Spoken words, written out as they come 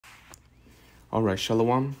All right,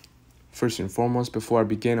 Shalom. First and foremost, before I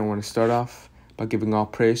begin, I want to start off by giving all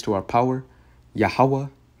praise to our power, Yahweh,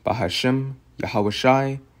 Bahashem, Yahweh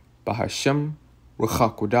Shai, Bahashem,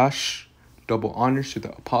 Ruach HaKodesh. Double honors to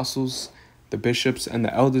the apostles, the bishops, and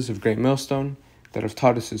the elders of Great Millstone that have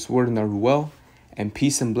taught us this word in our Ruel. And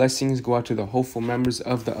peace and blessings go out to the hopeful members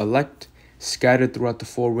of the elect, scattered throughout the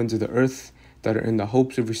four winds of the earth, that are in the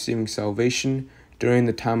hopes of receiving salvation during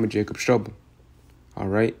the time of Jacob's trouble. All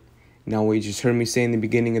right. Now, what you just heard me say in the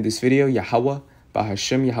beginning of this video, Yahweh,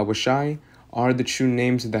 Bahashem, Yahweh Shai, are the true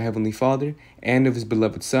names of the Heavenly Father and of His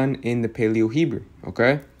beloved Son in the Paleo-Hebrew,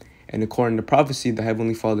 okay? And according to prophecy, the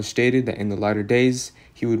Heavenly Father stated that in the latter days,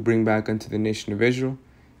 He would bring back unto the nation of Israel,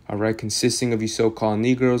 all right, consisting of you so-called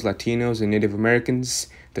Negroes, Latinos, and Native Americans,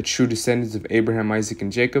 the true descendants of Abraham, Isaac,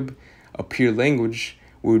 and Jacob, a pure language,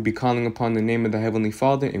 we would be calling upon the name of the Heavenly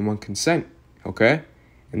Father in one consent, okay?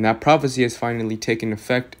 And that prophecy has finally taken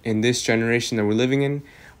effect in this generation that we're living in,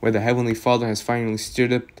 where the Heavenly Father has finally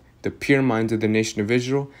stirred up the pure minds of the nation of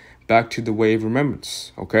Israel back to the way of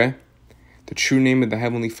remembrance, okay? The true name of the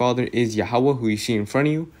Heavenly Father is Yahweh, who you see in front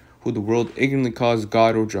of you, who the world ignorantly calls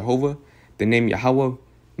God or Jehovah. The name Yahweh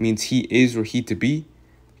means He is or He to be.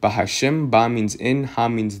 Bahashem, Ba means in, Ha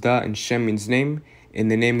means the, and Shem means name, in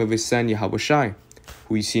the name of His Son, Yahweh Shai,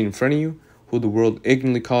 who you see in front of you, who the world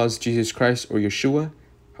ignorantly calls Jesus Christ or Yeshua.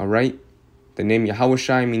 All right, the name Yahweh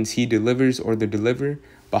Shai means He delivers or the deliverer.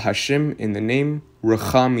 Bahashem in the name,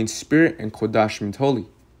 Ruach means spirit, and Kodash means holy.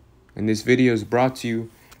 And this video is brought to you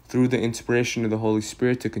through the inspiration of the Holy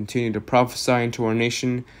Spirit to continue to prophesy into our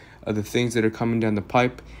nation of the things that are coming down the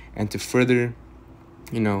pipe, and to further,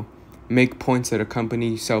 make points that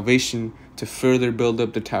accompany salvation to further build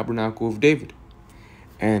up the tabernacle of David.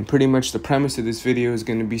 And pretty much the premise of this video is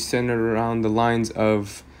going to be centered around the lines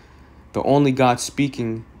of the only God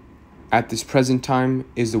speaking at this present time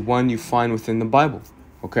is the one you find within the Bible,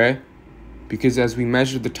 okay? Because as we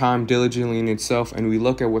measure the time diligently in itself and we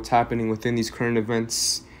look at what's happening within these current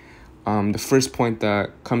events, the first point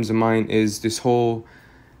that comes to mind is this whole,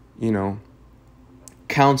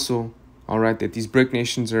 council, all right, that these BRIC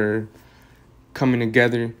nations are coming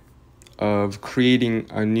together of creating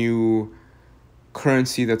a new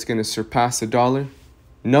currency that's going to surpass the dollar.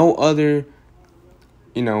 No other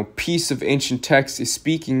piece of ancient text is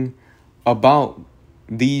speaking about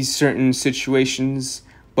these certain situations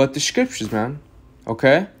but the scriptures, man.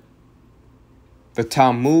 Okay? The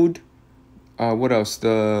Talmud, what else?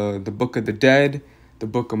 The Book of the Dead, the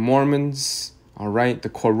Book of Mormons, all right, the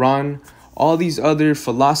Quran, all these other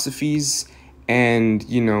philosophies and,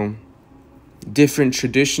 different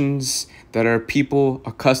traditions that our people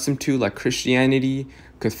accustomed to, like Christianity,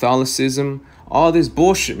 Catholicism, all this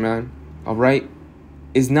bullshit, man, all right,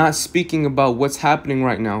 is not speaking about what's happening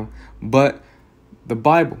right now, but the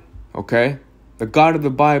Bible, okay? The God of the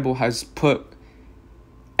Bible has put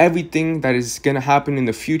everything that is going to happen in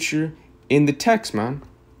the future in the text, man,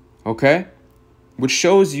 okay? Which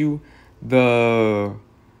shows you the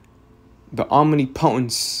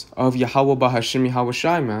omnipotence of Yahweh Bahashem Yahweh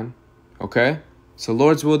Shai, man, okay? So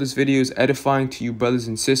Lord's will, this video is edifying to you, brothers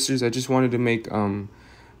and sisters. I just wanted to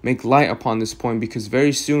make light upon this point, because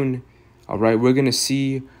very soon, all right, we're going to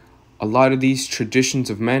see a lot of these traditions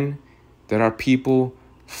of men that our people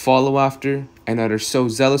follow after and that are so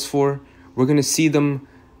zealous for. We're going to see them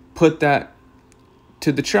put that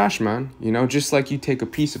to the trash, man. Just like you take a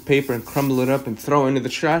piece of paper and crumble it up and throw it into the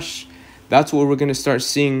trash. That's what we're going to start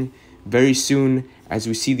seeing very soon as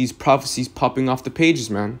we see these prophecies popping off the pages,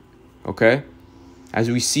 man. Okay? As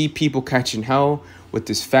we see people catching hell with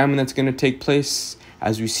this famine that's going to take place,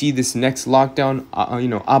 as we see this next lockdown,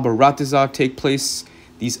 Abaratazah take place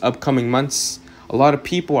these upcoming months, a lot of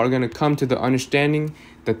people are going to come to the understanding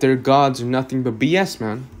that their gods are nothing but BS,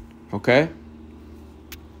 man. Okay?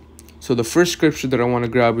 So the first scripture that I want to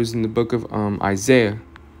grab is in the book of Isaiah.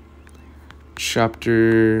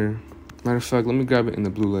 Matter of fact, let me grab it in the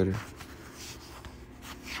blue letter.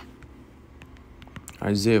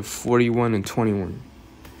 Isaiah 41 and 21.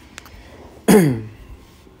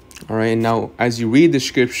 All right, and now as you read the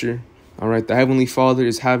scripture, all right, the Heavenly Father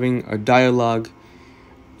is having a dialogue,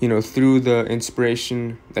 through the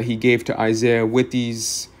inspiration that He gave to Isaiah with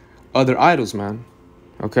these other idols, man.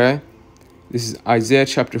 Okay? This is Isaiah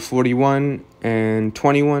chapter 41 and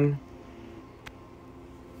 21.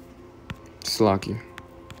 Slakia.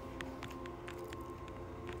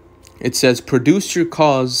 It says, "Produce your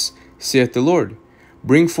cause, saith the Lord.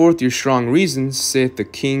 Bring forth your strong reasons, saith the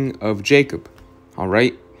King of Jacob." All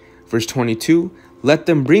right. Verse 22, "Let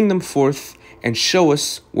them bring them forth and show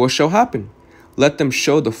us what shall happen. Let them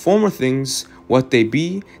show the former things what they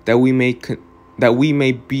be, that we may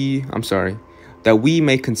be, that we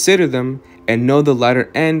may consider them and know the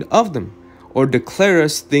latter end of them, or declare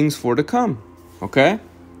us things for to come. Okay?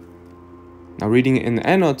 Now reading it in the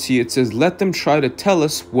NLT, it says, let them try to tell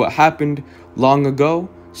us what happened long ago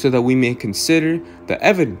so that we may consider the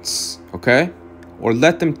evidence. Okay? Or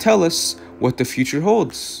let them tell us what the future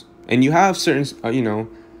holds. And you have certain,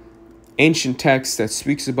 ancient texts that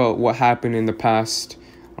speaks about what happened in the past.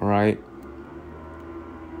 All right?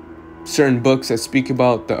 Certain books that speak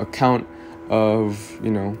about the account of,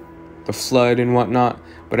 the flood and whatnot.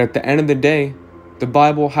 But at the end of the day, the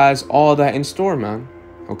Bible has all that in store, man.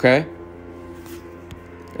 Okay?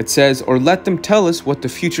 It says, or let them tell us what the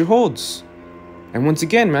future holds. And once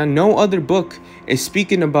again, man, no other book is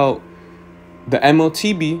speaking about the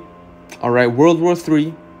MOTB, all right, World War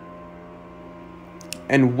III,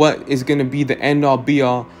 and what is going to be the end-all,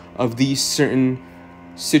 be-all of these certain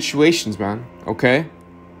situations, man. Okay?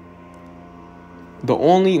 The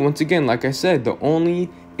only, once again, like I said, the only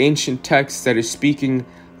ancient text that is speaking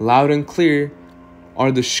loud and clear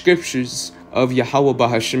are the scriptures of Yahweh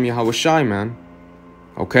Bahashim Yahweh Shai, man.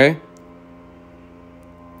 Okay?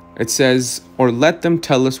 It says, or let them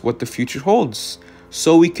tell us what the future holds,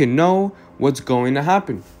 so we can know what's going to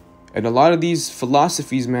happen. And a lot of these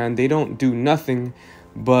philosophies, man, they don't do nothing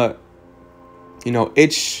but,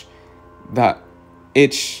 itch that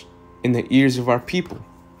itch in the ears of our people.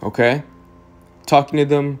 Okay? Talking to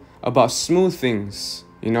them about smooth things,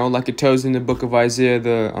 like it tells in the book of Isaiah,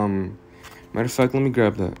 matter of fact, let me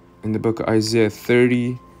grab that. In the book of Isaiah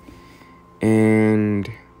 30 and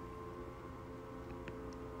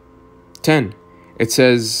 10, it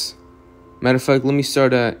says, matter of fact,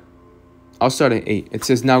 I'll start at 8. It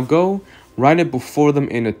says, now go, write it before them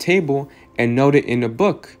in a table and note it in a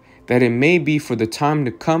book, that it may be for the time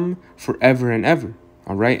to come forever and ever.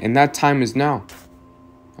 All right. And that time is now.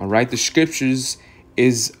 All right. The scriptures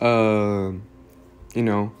is, for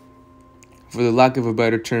the lack of a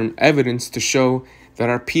better term, evidence to show that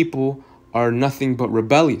our people are nothing but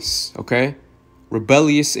rebellious. Okay.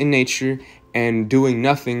 Rebellious in nature and doing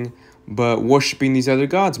nothing but worshiping these other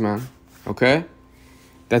gods, man. Okay?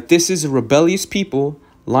 That this is a rebellious people,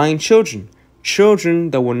 lying children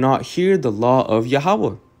that will not hear the law of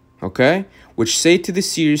Yahweh. Okay? Which say to the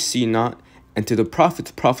seers, see not, and to the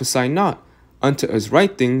prophets, prophesy not. Unto us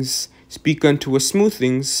right things, speak unto us smooth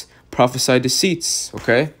things, prophesy deceits.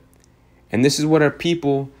 Okay? And this is what our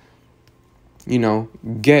people,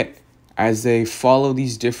 get as they follow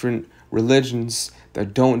these different religions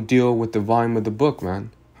that don't deal with the volume of the book,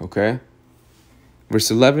 man. Okay? Verse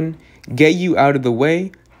 11, get you out of the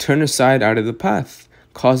way, turn aside out of the path,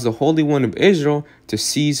 cause the Holy One of Israel to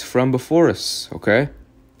cease from before us. Okay?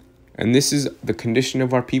 And this is the condition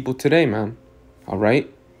of our people today, man. All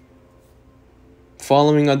right?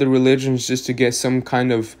 Following other religions just to get some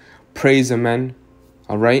kind of praise, amen.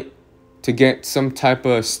 All right? To get some type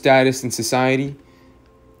of status in society.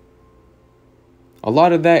 A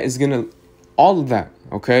lot of that is going to, all of that,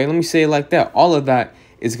 okay? Let me say it like that. All of that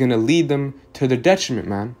is going to lead them to their detriment,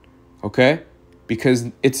 man. Okay?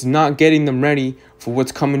 Because it's not getting them ready for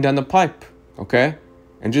what's coming down the pipe. Okay?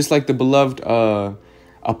 And just like the beloved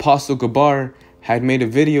Apostle Gabar had made a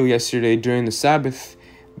video yesterday during the Sabbath,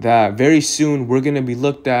 that very soon we're going to be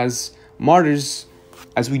looked as martyrs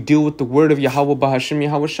as we deal with the word of Yahweh Bahashim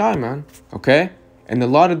Yahweh Shai, man. Okay? And a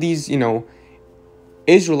lot of these,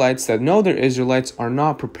 Israelites that know they're Israelites are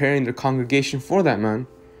not preparing their congregation for that, man.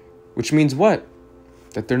 Which means what?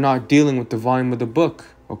 That they're not dealing with the volume of the book,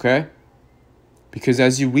 okay? Because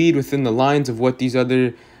as you read within the lines of what these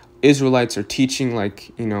other Israelites are teaching,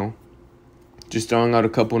 like, just throwing out a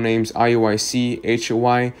couple names, IUIC,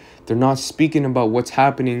 HOI, they're not speaking about what's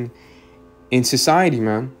happening in society,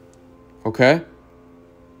 man, okay?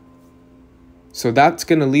 So that's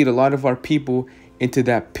going to lead a lot of our people into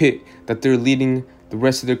that pit that they're leading the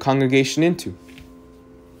rest of their congregation into.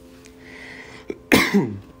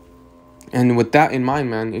 And with that in mind,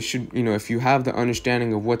 man, it should, if you have the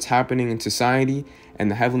understanding of what's happening in society and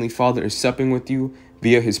the Heavenly Father is supping with you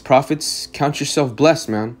via his prophets, count yourself blessed,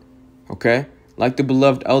 man. Okay? Like the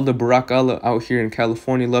beloved Elder Barak Allah out here in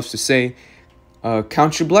California loves to say,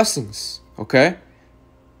 count your blessings. Okay?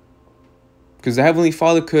 Because the Heavenly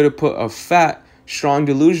Father could have put a fat, strong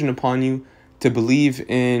delusion upon you to believe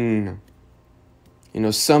in,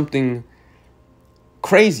 something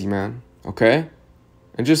crazy, man. Okay?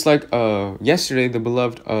 And just like yesterday, the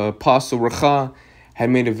beloved Apostle Racha had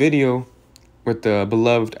made a video with the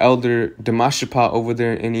beloved Elder Damashapa over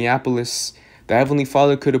there in Neapolis. The Heavenly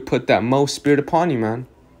Father could have put that Mo spirit upon you, man.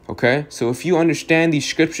 Okay? So if you understand these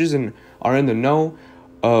scriptures and are in the know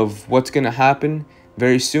of what's going to happen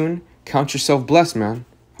very soon, count yourself blessed, man.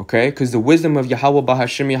 Okay? Because the wisdom of Yahweh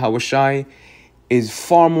Bahashem Yahweh Shai is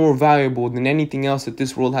far more valuable than anything else that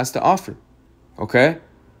this world has to offer. Okay?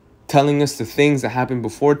 Telling us the things that happened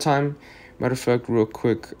before time. Matter of fact, real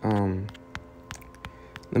quick,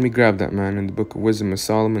 let me grab that, man, in the book of Wisdom of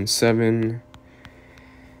Solomon 7.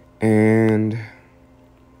 And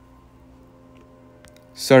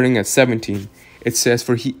starting at 17, it says,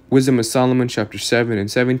 Wisdom of Solomon chapter 7 and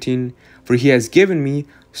 17, for he has given me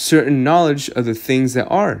certain knowledge of the things that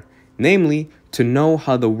are, namely, to know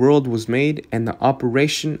how the world was made and the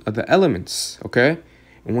operation of the elements. Okay?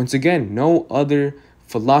 And once again, no other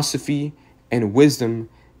philosophy and wisdom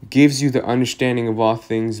gives you the understanding of all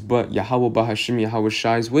things but Yahweh Bahashem Yahweh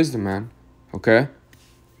Shai's wisdom, man. Okay?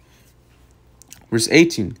 Verse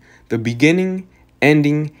 18, the beginning,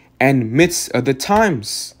 ending, and midst of the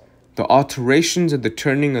times, the alterations of the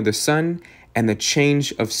turning of the sun and the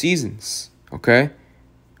change of seasons. Okay?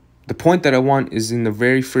 The point that I want is in the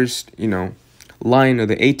very first, line of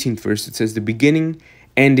the 18th verse. It says the beginning,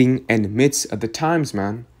 ending, and midst of the times,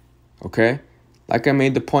 man. Okay? Like I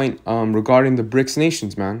made the point regarding the BRICS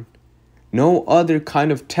nations, man. No other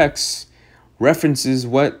kind of text references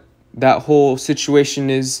what that whole situation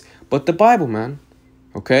is but the Bible, man.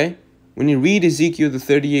 Okay? When you read Ezekiel, the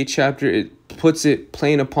 38th chapter, it puts it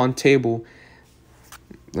plain upon table.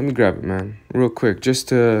 Let me grab it, man, real quick, just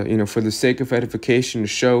to, for the sake of edification, to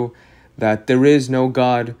show that there is no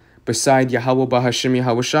God beside Yahweh Bahashem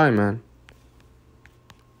Yahweh Shai, man.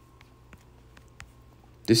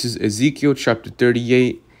 This is Ezekiel chapter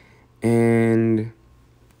 38 and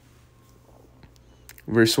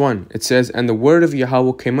verse 1. It says, and the word of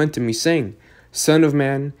Yahweh came unto me, saying, Son of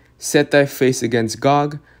man, set thy face against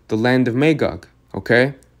Gog, the land of Magog.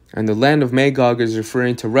 Okay? And the land of Magog is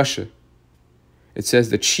referring to Russia. It says,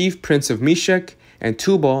 the chief prince of Meshech and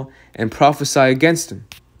Tubal, and prophesy against him.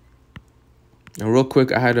 Now, real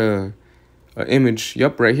quick, I had a image,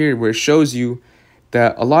 right here, where it shows you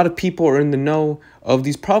that a lot of people are in the know of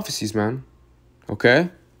these prophecies, man. Okay?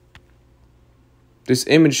 This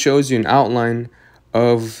image shows you an outline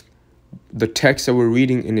of the text that we're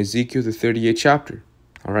reading in Ezekiel, the 38th chapter.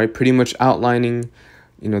 All right? Pretty much outlining,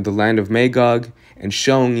 the land of Magog and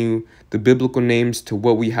showing you the biblical names to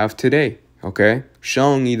what we have today. Okay?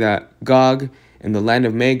 Showing you that Gog and the land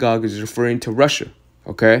of Magog is referring to Russia.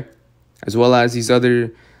 Okay? As well as these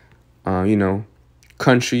other,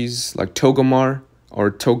 countries like Togarmah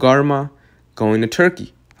or Togarmah going to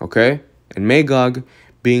Turkey, okay? And Magog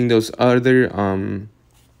being those other,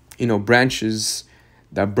 branches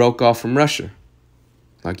that broke off from Russia,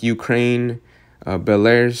 like Ukraine,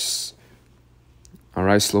 Belarus, all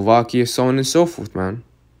right, Slovakia, so on and so forth, man.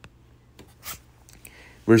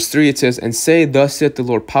 Verse 3, it says, and say, thus saith the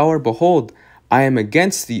Lord power, behold, I am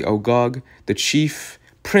against thee, O Gog, the chief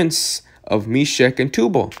prince of Meshech and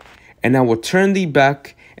Tubal, and I will turn thee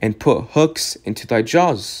back and put hooks into thy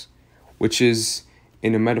jaws, which is,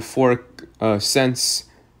 in a metaphoric sense,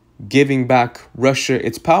 giving back Russia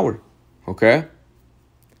its power, okay?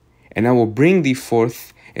 And I will bring thee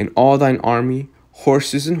forth in all thine army,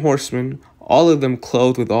 horses and horsemen, all of them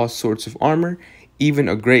clothed with all sorts of armor, even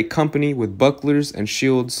a great company with bucklers and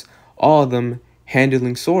shields, all of them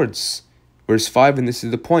handling swords. Verse 5, and this is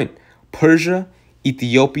the point, Persia,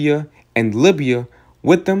 Ethiopia, and Libya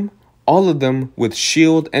with them, all of them with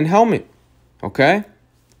shield and helmet, okay?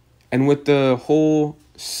 And with the whole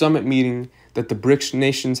summit meeting that the BRICS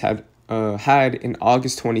nations had in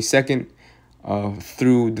August 22nd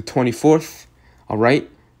through the 24th, all right?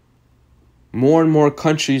 More and more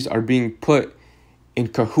countries are being put in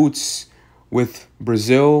cahoots with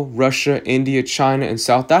Brazil, Russia, India, China, and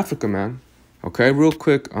South Africa, man. Okay, real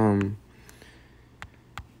quick, let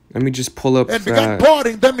me just pull up that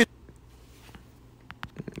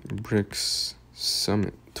BRICS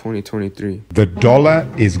Summit 2023. The dollar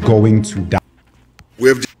is going to die.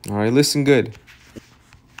 All right, listen good.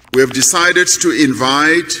 We have decided to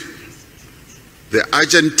invite the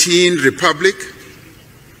Argentine Republic,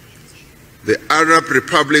 the Arab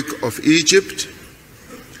Republic of Egypt,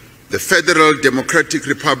 the Federal Democratic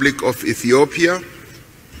Republic of Ethiopia,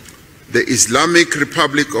 the Islamic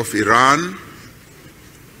Republic of Iran,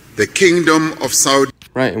 the Kingdom of Saudi.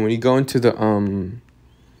 Right, and when you go into the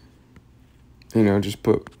just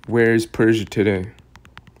put, where is Persia today?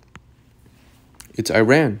 It's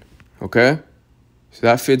Iran, okay? So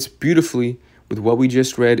that fits beautifully with what we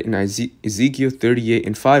just read in Ezekiel 38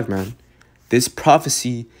 and 5, man. This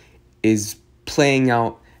prophecy is playing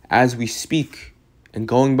out as we speak. And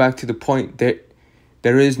going back to the point that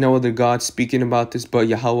there is no other God speaking about this but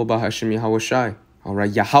Yahweh Bahashem Yahweh Shai. All right,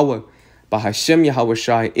 Yahweh Bahashem Yahweh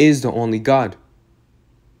Shai is the only God.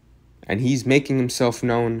 And he's making himself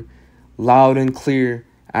known loud and clear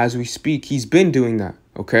as we speak. He's been doing that,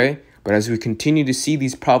 okay? But as we continue to see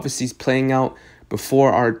these prophecies playing out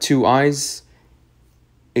before our two eyes,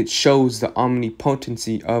 it shows the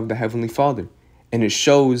omnipotency of the Heavenly Father. And it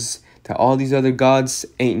shows that all these other gods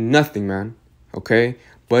ain't nothing, man, okay?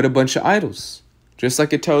 But a bunch of idols. Just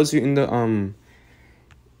like it tells you in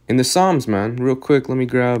the Psalms, man. Real quick, let me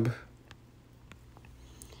grab...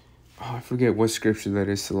 Oh, I forget what scripture that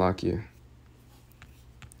is, Salakia.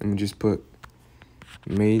 Let me just put,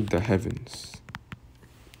 made the heavens.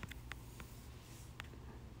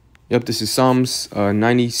 Yep, this is Psalms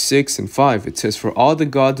 96 and 5. It says, for all the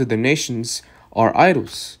gods of the nations are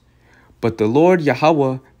idols, but the Lord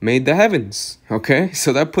Yahweh made the heavens. Okay,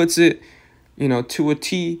 so that puts it, you know, to a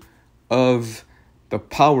T of the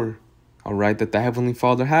power, all right, that the Heavenly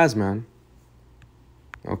Father has, man.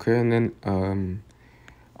 Okay, and then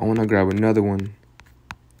I want to grab another one.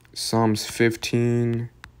 Psalms 15.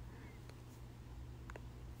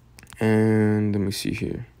 And let me see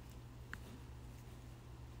here.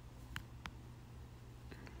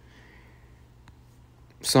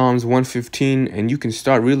 Psalms 115. And you can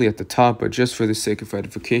start really at the top, but just for the sake of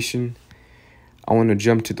edification, I want to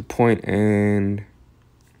jump to the point and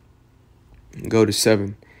go to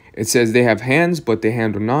 7. It says, they have hands, but they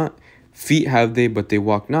handle not. Feet have they, but they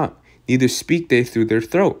walk not. Neither speak they through their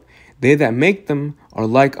throat. They that make them are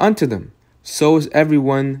like unto them. So is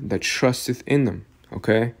everyone that trusteth in them.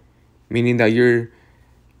 Okay? Meaning that you're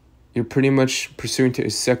pretty much pursuing to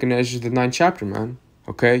second Ezra, the 9th chapter, man.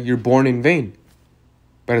 Okay? You're born in vain.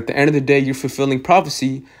 But at the end of the day, you're fulfilling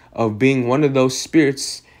prophecy of being one of those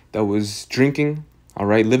spirits that was drinking, all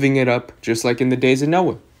right, living it up, just like in the days of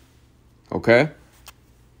Noah. Okay?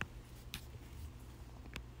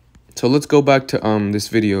 So let's go back to this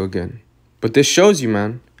video again. But this shows you,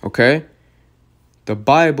 man, okay? The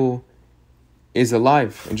Bible is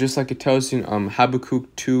alive. And just like it tells you in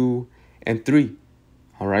Habakkuk 2 and 3,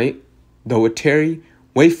 all right? Though it tarry,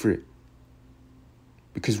 wait for it.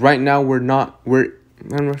 Because right now let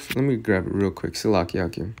me grab it real quick.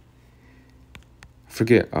 Salakia.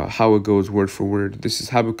 Forget how it goes word for word. This is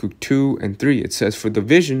Habakkuk 2 and 3. It says, for the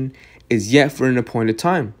vision is yet for an appointed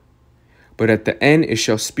time, but at the end it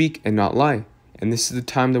shall speak and not lie. And this is the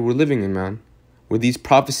time that we're living in, man, where these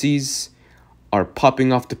prophecies are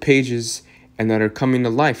popping off the pages and that are coming to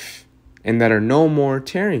life and that are no more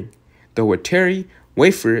tarrying. Though it tarry,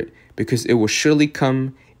 wait for it, because it will surely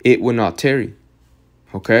come, it will not tarry.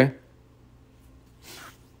 Okay?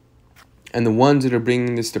 And the ones that are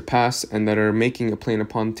bringing this to pass and that are making it plain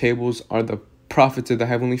upon tables are the prophets of the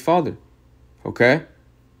Heavenly Father. Okay?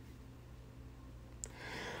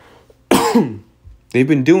 They've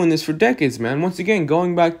been doing this for decades, man. Once again,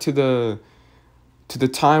 going back to the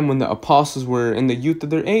time when the apostles were in the youth of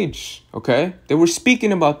their age. Okay? They were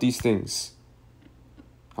speaking about these things.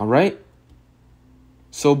 All right?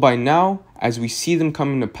 So by now, as we see them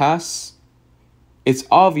coming to pass, it's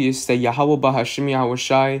obvious that Yahweh Bahashim Yahweh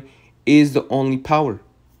Shai is the only power.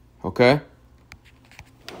 Okay?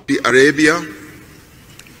 Arabia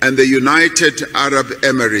and the United Arab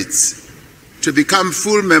Emirates to become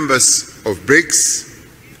full members of BRICS.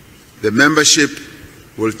 The membership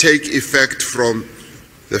will take effect from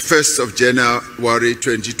the 1st of January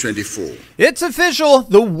 2024. It's official.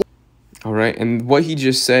 All right, and what he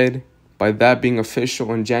just said, by that being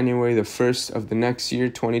official on January the 1st of the next year,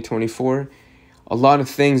 2024, a lot of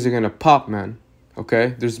things are going to pop, man.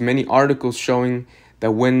 Okay? There's many articles showing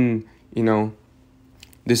that when, you know,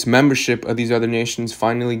 this membership of these other nations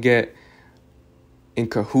finally get in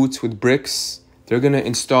cahoots with BRICS, they're going to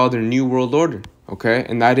install their new world order, okay?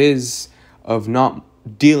 And that is of not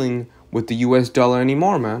dealing with the US dollar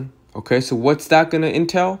anymore, man. Okay, so what's that going to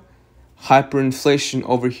entail? Hyperinflation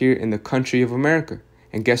over here in the country of America.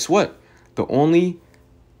 And guess what? The only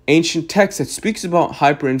ancient text that speaks about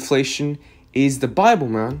hyperinflation is the Bible,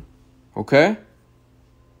 man. Okay?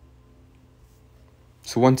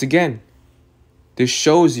 So once again, this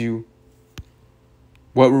shows you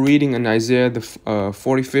what we're reading in Isaiah, the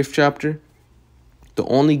 45th chapter. The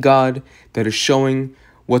only God that is showing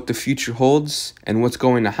what the future holds and what's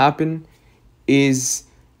going to happen is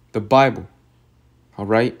the Bible. All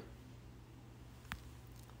right?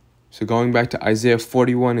 So going back to Isaiah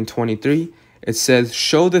 41 and 23, it says,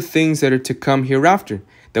 show the things that are to come hereafter,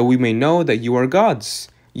 that we may know that you are gods.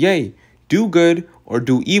 Yea, do good or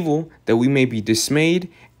do evil, that we may be dismayed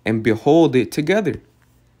and behold it together.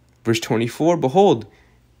 Verse 24, behold,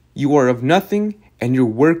 you are of nothing and your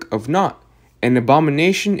work of naught. An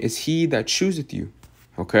abomination is he that chooseth you.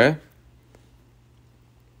 Okay?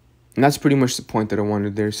 And that's pretty much the point that I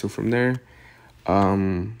wanted there. So from there,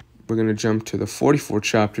 we're going to jump to the 44th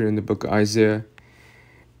chapter in the book of Isaiah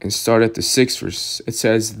and start at the 6th verse. It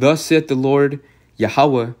says, "Thus saith the Lord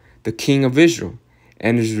Yahweh, the King of Israel,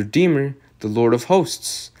 and his Redeemer, the Lord of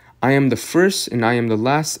hosts. I am the first and I am the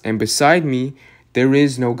last, and beside me there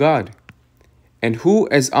is no God. And who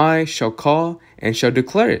as I shall call and shall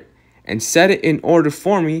declare it, and set it in order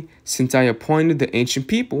for me, since I appointed the ancient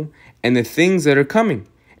people and the things that are coming,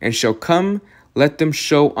 and shall come, let them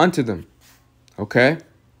show unto them." Okay?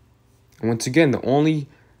 And once again, the only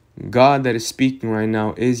God that is speaking right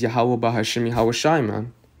now is Yahweh Bahashem Yahweh Shai,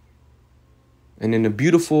 man. And in a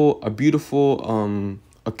beautiful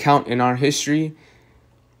account in our history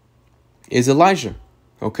is Elijah,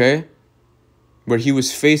 okay? Where he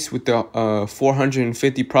was faced with the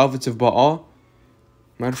 450 prophets of Baal.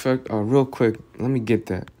 Matter of fact, real quick, let me get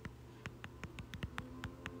that.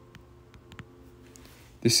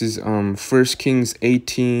 This is 1 Kings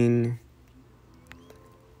 18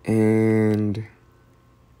 and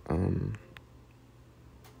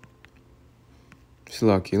it's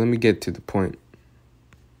lucky. Let me get to the point.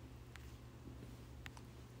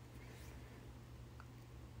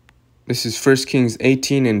 This is 1 Kings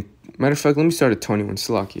 18 and matter of fact, let me start at 21.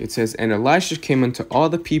 Salaki. It says, "And Elisha came unto all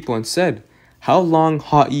the people and said, How long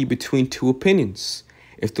halt ye between two opinions?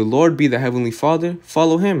 If the Lord be the heavenly Father,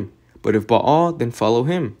 follow him. But if Baal, then follow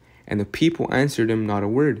him. And the people answered him not a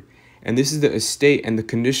word." And this is the estate and the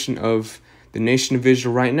condition of the nation of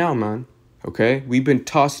Israel right now, man. Okay? We've been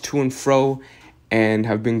tossed to and fro and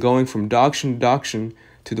have been going from doctrine to doctrine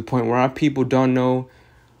to the point where our people don't know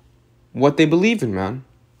what they believe in, man.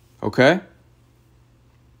 Okay?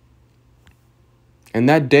 And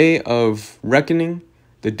that day of reckoning,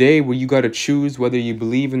 the day where you got to choose whether you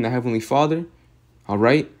believe in the Heavenly Father, all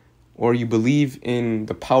right, or you believe in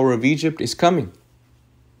the power of Egypt is coming.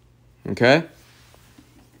 Okay?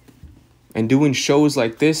 And doing shows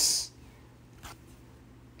like this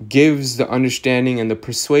gives the understanding and the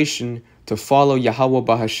persuasion to follow Yahweh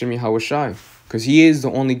Bahashem Yahweh Shai, because he is the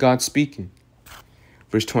only God speaking.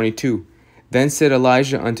 Verse 22, "Then said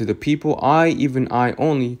Elijah unto the people, I, even I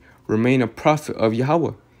only, remain a prophet of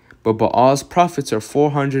Yahweh, but Baal's prophets are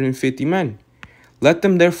 450 men. Let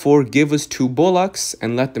them therefore give us 2 bullocks,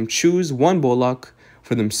 and let them choose 1 bullock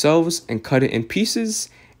for themselves, and cut it in pieces,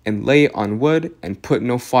 and lay it on wood, and put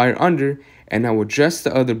no fire under, and I will dress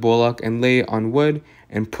the other bullock, and lay it on wood,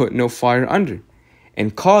 and put no fire under.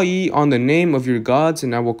 And call ye on the name of your gods,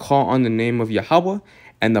 and I will call on the name of Yahweh,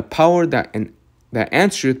 and the power that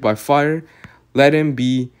answereth by fire, let him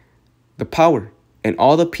be the power. And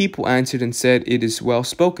all the people answered and said, It is well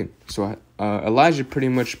spoken." So Elijah pretty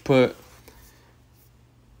much put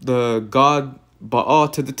the god Baal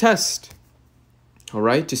to the test, all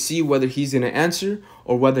right, to see whether he's going to answer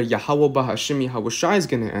or whether Yahweh Bahashem Yahweh Shai is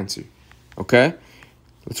going to answer. Okay,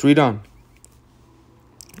 let's read on.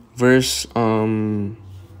 Verse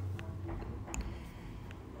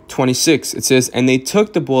 26, it says, "And they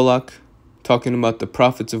took the bullock," talking about the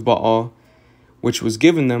prophets of Baal, "which was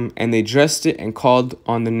given them, and they dressed it and called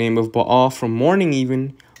on the name of Baal from morning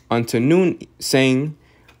even unto noon, saying,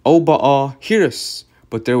 O Baal, hear us.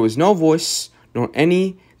 But there was no voice, nor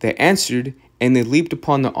any that answered, and they leaped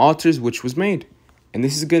upon the altars which was made." And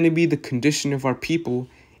this is going to be the condition of our people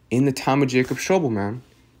in the time of Jacob's trouble, man.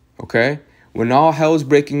 Okay? When all hell is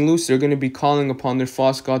breaking loose, they're going to be calling upon their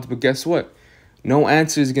false gods. But guess what? No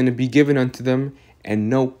answer is going to be given unto them, and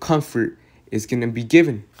no comfort is going to be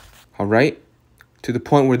given. All right? To the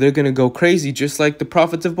point where they're going to go crazy, just like the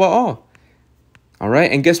prophets of Baal. All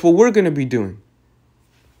right? And guess what we're going to be doing?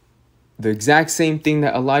 The exact same thing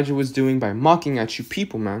that Elijah was doing by mocking at you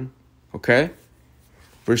people, man. Okay?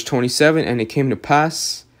 Verse 27, "And it came to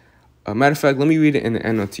pass." Matter of fact, let me read it in the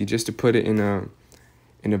NLT just to put it in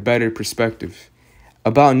a better perspective.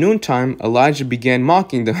 "About noontime, Elijah began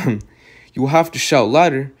mocking them. You will have to shout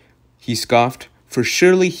louder, he scoffed, for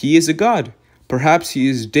surely he is a god. Perhaps he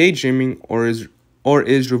is daydreaming or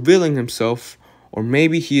is revealing himself, or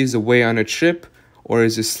maybe he is away on a trip or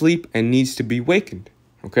is asleep and needs to be wakened."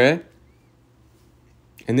 Okay?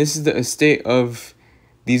 And this is the estate of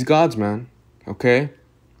these gods, man. Okay?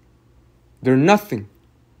 They're nothing.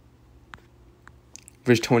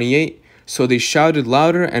 Verse 28, "So they shouted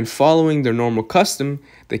louder, and following their normal custom,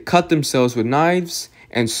 they cut themselves with knives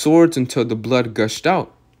and swords until the blood gushed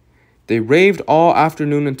out. They raved all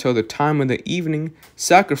afternoon until the time of the evening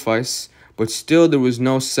sacrifice, but still there was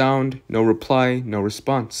no sound, no reply, no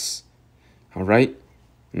response." All right?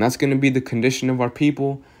 And that's going to be the condition of our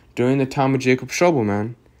people during the time of Jacob's trouble,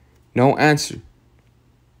 man. No answer.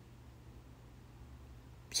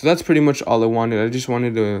 So that's pretty much all I wanted. I just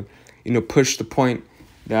wanted to, push the point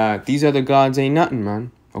that these other gods ain't nothing,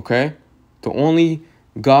 man. Okay? The only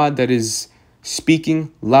God that is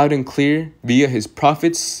speaking loud and clear via his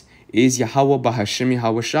prophets is Yahweh Bahashim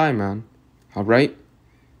Yahweh Shai, man. Alright?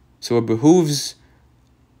 So it behooves,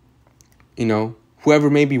 whoever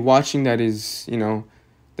may be watching that is,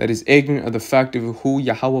 that is ignorant of the fact of who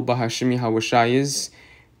Yahweh Bahashim Yahweh Shai is,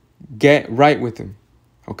 get right with him.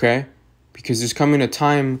 Okay? Because there's coming a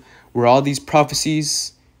time where all these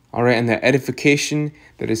prophecies, alright, and the edification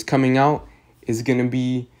that is coming out is going to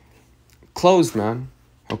be closed, man.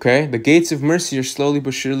 Okay? The gates of mercy are slowly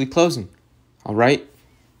but surely closing. Alright?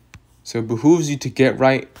 So it behooves you to get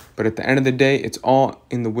right, but at the end of the day, it's all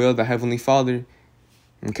in the will of the Heavenly Father.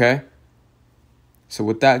 Okay? So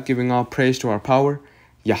with that, giving all praise to our power,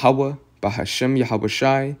 Yahweh, Bahashim, Yahweh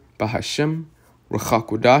Shai, Bahashim, Ruach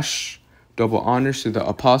HaKodesh, double honors to the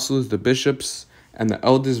apostles, the bishops, and the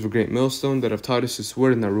elders of a great millstone that have taught us this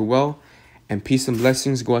word in the Ruel, and peace and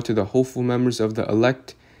blessings go out to the hopeful members of the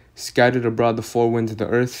elect, scattered abroad the four winds of the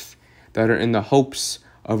earth, that are in the hopes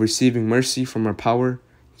of receiving mercy from our power,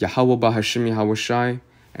 Yahweh Bahashim Yahweh Shai.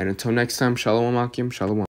 And until next time, Shalom Akim, Shalom.